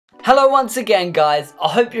Hello once again guys, I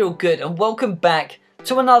hope you're all good and welcome back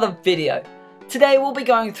to another video. Today we'll be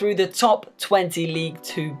going through the top 20 League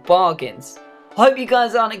 2 bargains. I hope you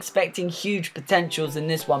guys aren't expecting huge potentials in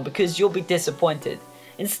this one because you'll be disappointed.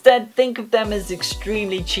 Instead, think of them as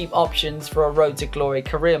extremely cheap options for a Road to Glory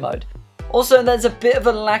career mode. Also, there's a bit of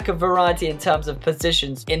a lack of variety in terms of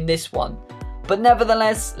positions in this one. But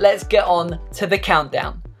nevertheless, let's get on to the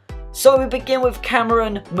countdown. So we begin with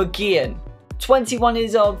Cameron McGeehan. 21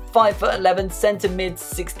 years old, 5'11", centre mid,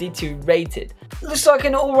 62 rated. Looks like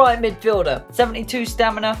an alright midfielder. 72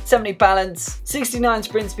 stamina, 70 balance, 69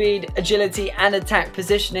 sprint speed, agility and attack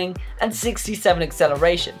positioning, and 67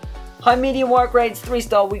 acceleration. High medium work rates,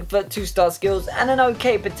 3-star weak foot, 2-star skills, and an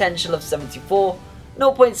okay potential of 74.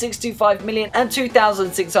 0.625 million and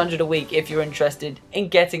 2,600 a week if you're interested in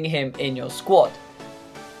getting him in your squad.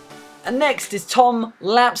 And next is Tom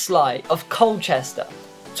Lapslie of Colchester.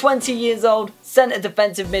 20 years old, centre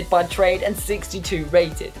defensive mid by trade and 62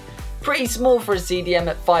 rated. Pretty small for a CDM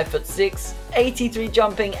at 5'6", 83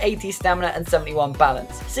 jumping, 80 stamina and 71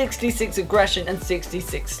 balance, 66 aggression and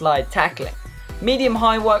 66 slide tackling. Medium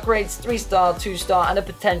high work rates, 3-star, 2-star and a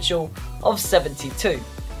potential of 72.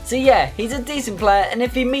 So yeah, he's a decent player and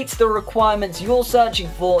if he meets the requirements you're searching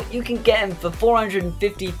for, you can get him for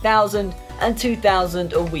 450,000 and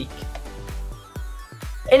 2,000 a week.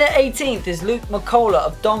 In at 18th is McCullough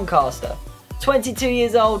of Doncaster. 22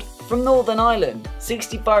 years old, from Northern Ireland,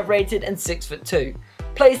 65 rated and 6'2".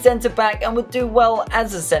 Plays centre back and would do well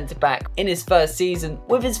as a centre back in his first season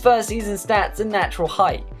with his first season stats and natural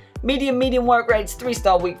height. Medium work rates,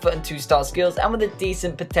 3-star weak foot and 2-star skills and with a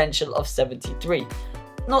decent potential of 73.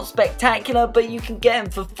 Not spectacular, but you can get him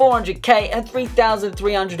for 400k and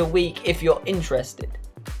 3,300 a week if you're interested.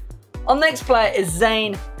 Our next player is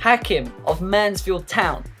Zayn Hakeem of Mansfield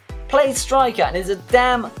Town. Plays striker and is a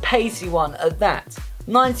damn pacey one at that.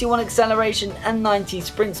 91 acceleration and 90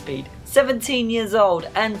 sprint speed. 17 years old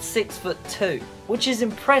and 6'2", which is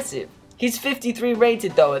impressive. He's 53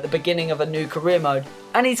 rated though at the beginning of a new career mode,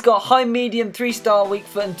 and he's got high medium 3-star weak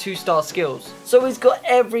foot and 2-star skills. So he's got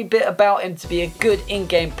every bit about him to be a good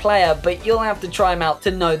in-game player, but you'll have to try him out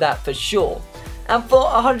to know that for sure. And for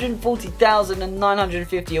 140,000 and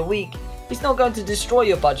 950 a week, he's not going to destroy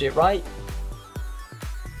your budget, right?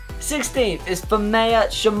 16th is Fumnaya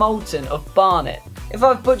Shomotun of Barnet. If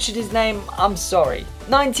I've butchered his name, I'm sorry.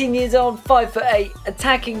 19 years old, 5'8",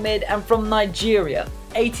 attacking mid and from Nigeria.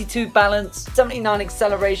 82 balance, 79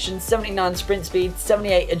 acceleration, 79 sprint speed,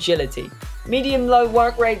 78 agility. Medium low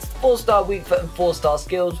work rates, 4-star weak foot and 4-star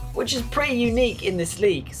skills, which is pretty unique in this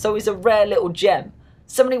league, so he's a rare little gem.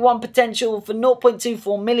 71 potential for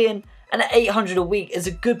 0.24 million and 800 a week is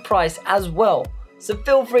a good price as well, so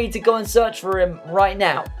feel free to go and search for him right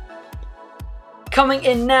now. Coming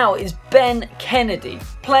in now is Ben Kennedy,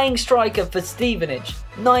 playing striker for Stevenage.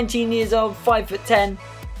 19 years old, 5'10",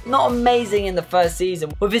 not amazing in the first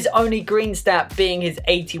season, with his only green stat being his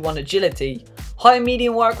 81 agility. High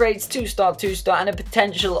medium work rates, 2-star, 2-star and a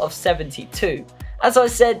potential of 72. As I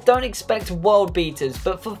said, don't expect world beaters,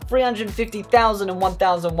 but for 350,000 and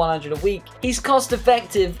 1,100 a week, he's cost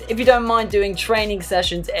effective if you don't mind doing training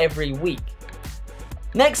sessions every week.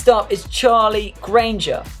 Next up is Charlie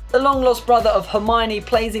Grainger. The long lost brother of Hermione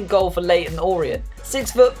plays in goal for Leyton Orient.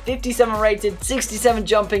 6 foot, 57 rated, 67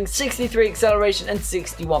 jumping, 63 acceleration and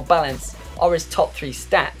 61 balance are his top 3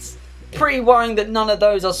 stats. Pretty worrying that none of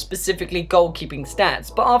those are specifically goalkeeping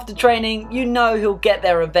stats, but after training you know he'll get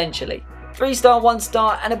there eventually. 3-star,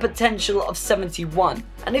 1-star and a potential of 71.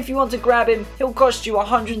 And if you want to grab him, he'll cost you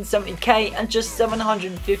 170k and just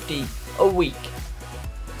 750 a week.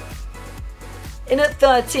 In at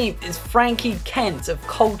 13th is Frankie Kent of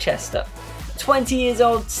Colchester. 20 years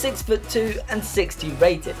old, 6'2" and 60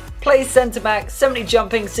 rated. Plays centre back, 70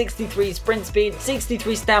 jumping, 63 sprint speed,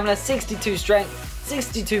 63 stamina, 62 strength,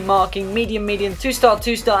 62 marking, medium, 2-star,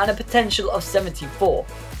 2-star and a potential of 74.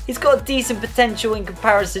 He's got a decent potential in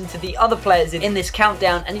comparison to the other players in this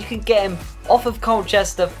countdown, and you can get him off of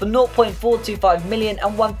Colchester for 0.425 million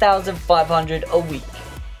and 1,500 a week.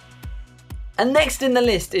 And next in the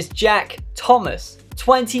list is Jack Thomas.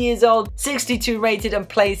 20 years old, 62 rated and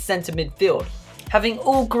plays centre midfield. Having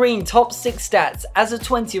all green top 6 stats as a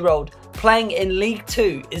 20-year-old playing in League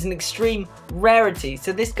 2 is an extreme rarity,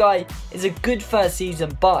 so this guy is a good first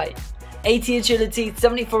season buy. 80 agility,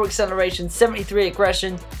 74 acceleration, 73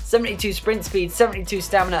 aggression, 72 sprint speed, 72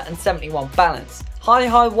 stamina and 71 balance.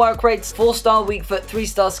 High work rates, 4-star weak foot,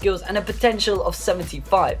 3-star skills and a potential of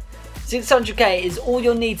 75. 600k is all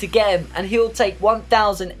you'll need to get him and he'll take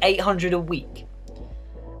 1,800 a week.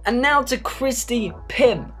 And now to Christy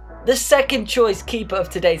Pym. The second choice keeper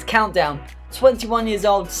of today's countdown, 21 years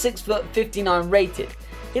old, 6 foot 59 rated.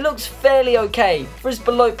 He looks fairly okay for his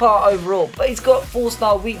below par overall, but he's got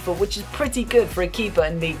 4-star weak foot, which is pretty good for a keeper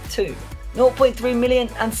in League 2. 0.3 million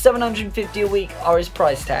and 750 a week are his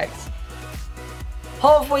price tags.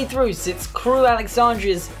 Halfway through sits Crewe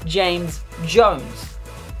Alexandria's James Jones.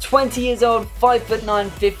 20 years old, 5'9",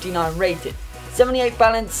 59 rated. 78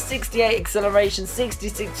 balance, 68 acceleration,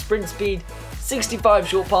 66 sprint speed, 65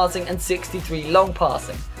 short passing and 63 long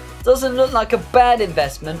passing. Doesn't look like a bad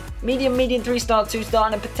investment. Medium 3-star, 2-star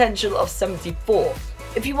and a potential of 74.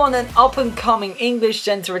 If you want an up-and-coming English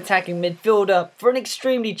centre attacking midfielder for an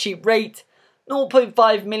extremely cheap rate,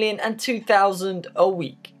 0.5 million and 2,000 a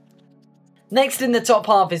week. Next in the top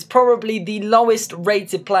half is probably the lowest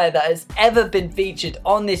rated player that has ever been featured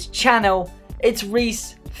on this channel. It's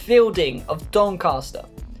Reece of Doncaster.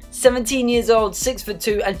 17 years old,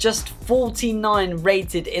 6'2" and just 49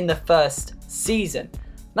 rated in the first season.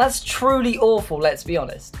 That's truly awful, let's be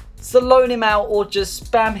honest. So loan him out or just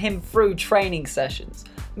spam him through training sessions.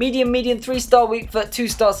 Medium 3-star weak foot,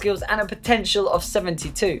 2-star skills and a potential of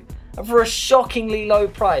 72. And for a shockingly low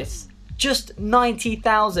price, just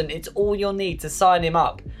 90,000, it's all you'll need to sign him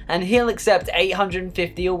up. And he'll accept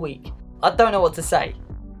 850 a week. I don't know what to say.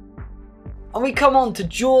 And we come on to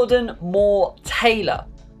Jordan Moore-Taylor,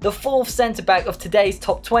 the 4th centre back of today's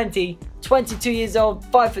top 20. 22 years old,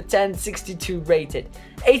 5'10", 62 rated.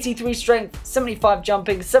 83 strength, 75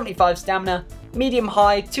 jumping, 75 stamina, medium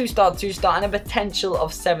high, 2-star and a potential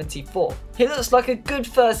of 74. He looks like a good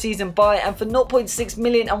first season buy, and for 0.6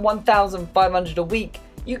 million and 1,500 a week,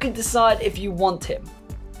 you can decide if you want him.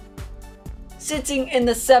 Sitting in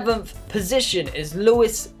the 7th position is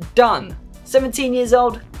Dunne. 17 years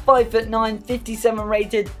old, 5'9", 57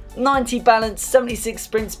 rated, 90 balance, 76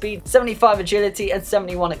 sprint speed, 75 agility and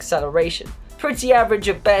 71 acceleration. Pretty average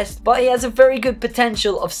at best, but he has a very good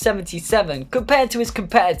potential of 77 compared to his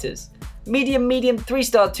competitors. Medium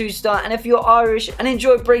 3-star, 2-star, and if you're Irish and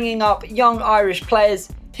enjoy bringing up young Irish players,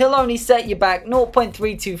 he'll only set you back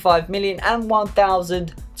 0.325 million and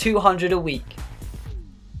 1,200 a week.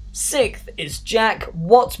 6th is Jack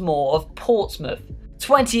Whatmough of Portsmouth.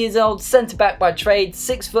 20 years old, centre back by trade,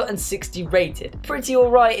 6 foot and 60 rated. Pretty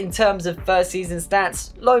alright in terms of first season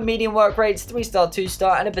stats, low medium work rates, 3-star,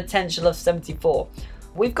 2-star and a potential of 74.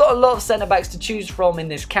 We've got a lot of centre backs to choose from in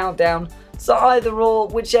this countdown, so either or,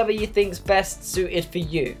 whichever you think's best suited for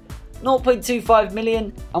you. 0.25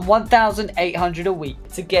 million and 1,800 a week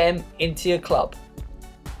to get him into your club.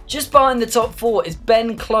 Just behind the top 4 is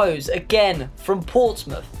Ben Close, again from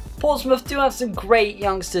Portsmouth. Portsmouth do have some great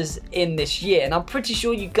youngsters in this year, and I'm pretty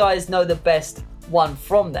sure you guys know the best one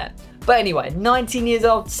from there. But anyway, 19 years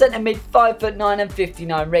old, centre mid, 5'9" and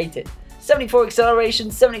 59 rated. 74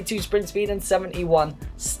 acceleration, 72 sprint speed and 71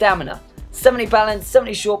 stamina. 70 balance,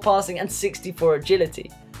 70 short passing and 64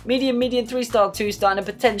 agility. Medium 3-star, 2-star and a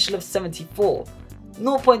potential of 74.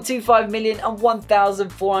 0.25 million and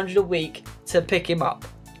 1,400 a week to pick him up.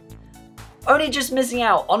 Only just missing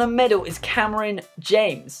out on a medal is Cameron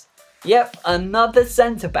James. Yep, another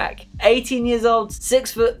centre back. 18 years old,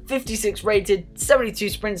 6 foot, 56 rated, 72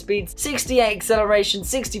 sprint speed, 68 acceleration,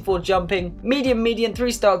 64 jumping, medium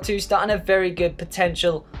 3-star, 2-star and a very good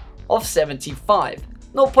potential of 75.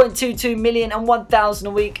 0.22 million and 1,000 a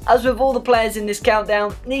week. As with all the players in this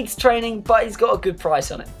countdown, needs training but he's got a good price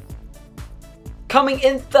on it. Coming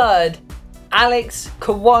in 3rd,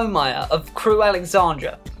 Kiwomya of Crewe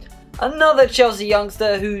Alexandra. Another Chelsea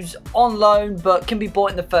youngster who's on loan but can be bought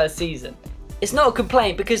in the first season. It's not a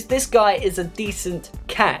complaint because this guy is a decent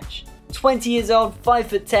catch. 20 years old,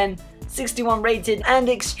 5'10", 61 rated and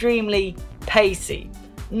extremely pacey.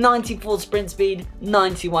 94 sprint speed,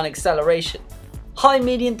 91 acceleration. High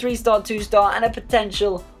medium 3-star, 2-star and a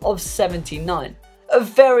potential of 79. A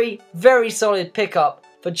very, very solid pickup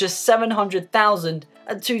for just 700,000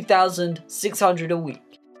 and 2,600 a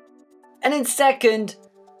week. And in 2nd,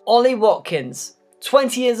 Ollie Watkins,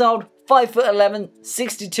 20 years old, 5'11",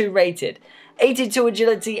 62 rated, 82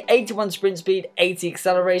 agility, 81 sprint speed, 80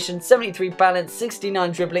 acceleration, 73 balance,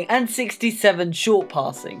 69 dribbling and 67 short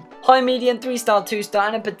passing. High medium 3-star, 2-star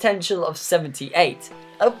and a potential of 78.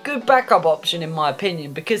 A good backup option in my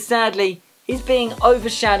opinion because sadly he's being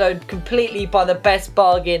overshadowed completely by the best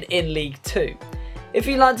bargain in League 2. If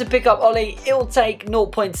you'd like to pick up Ollie, it will take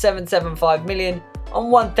 0.775 million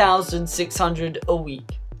and 1,600 a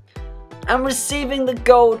week. And receiving the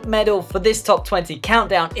gold medal for this top 20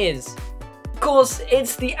 countdown is, of course,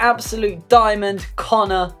 it's the absolute diamond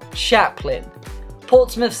Connor Chaplin.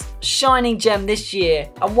 Portsmouth's shining gem this year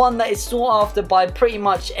and one that is sought after by pretty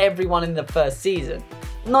much everyone in the first season.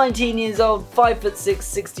 19 years old, 5'6",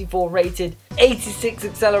 64 rated, 86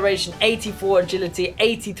 acceleration, 84 agility,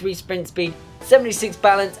 83 sprint speed, 76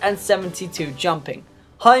 balance and 72 jumping.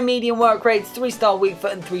 High medium work rates, 3-star weak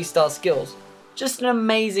foot and 3-star skills. Just an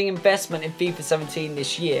amazing investment in FIFA 17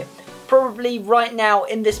 this year. Probably right now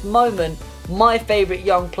in this moment, my favourite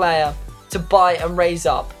young player to buy and raise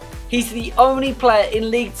up. He's the only player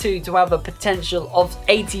in League 2 to have a potential of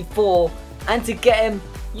 84, and to get him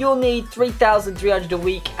you'll need 3,300 a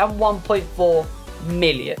week and 1.4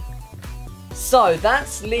 million. So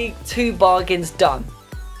that's League 2 bargains done.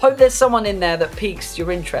 Hope there's someone in there that piques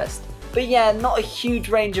your interest. But yeah, not a huge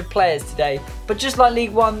range of players today, but just like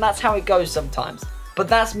League 1, that's how it goes sometimes. But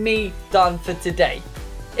that's me done for today.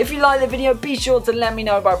 If you like the video, be sure to let me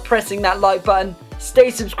know by pressing that like button. Stay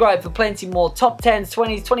subscribed for plenty more top 10s,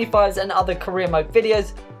 20s, 25s and other career mode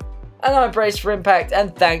videos. And I'm BraceForImpact,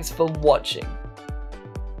 and thanks for watching.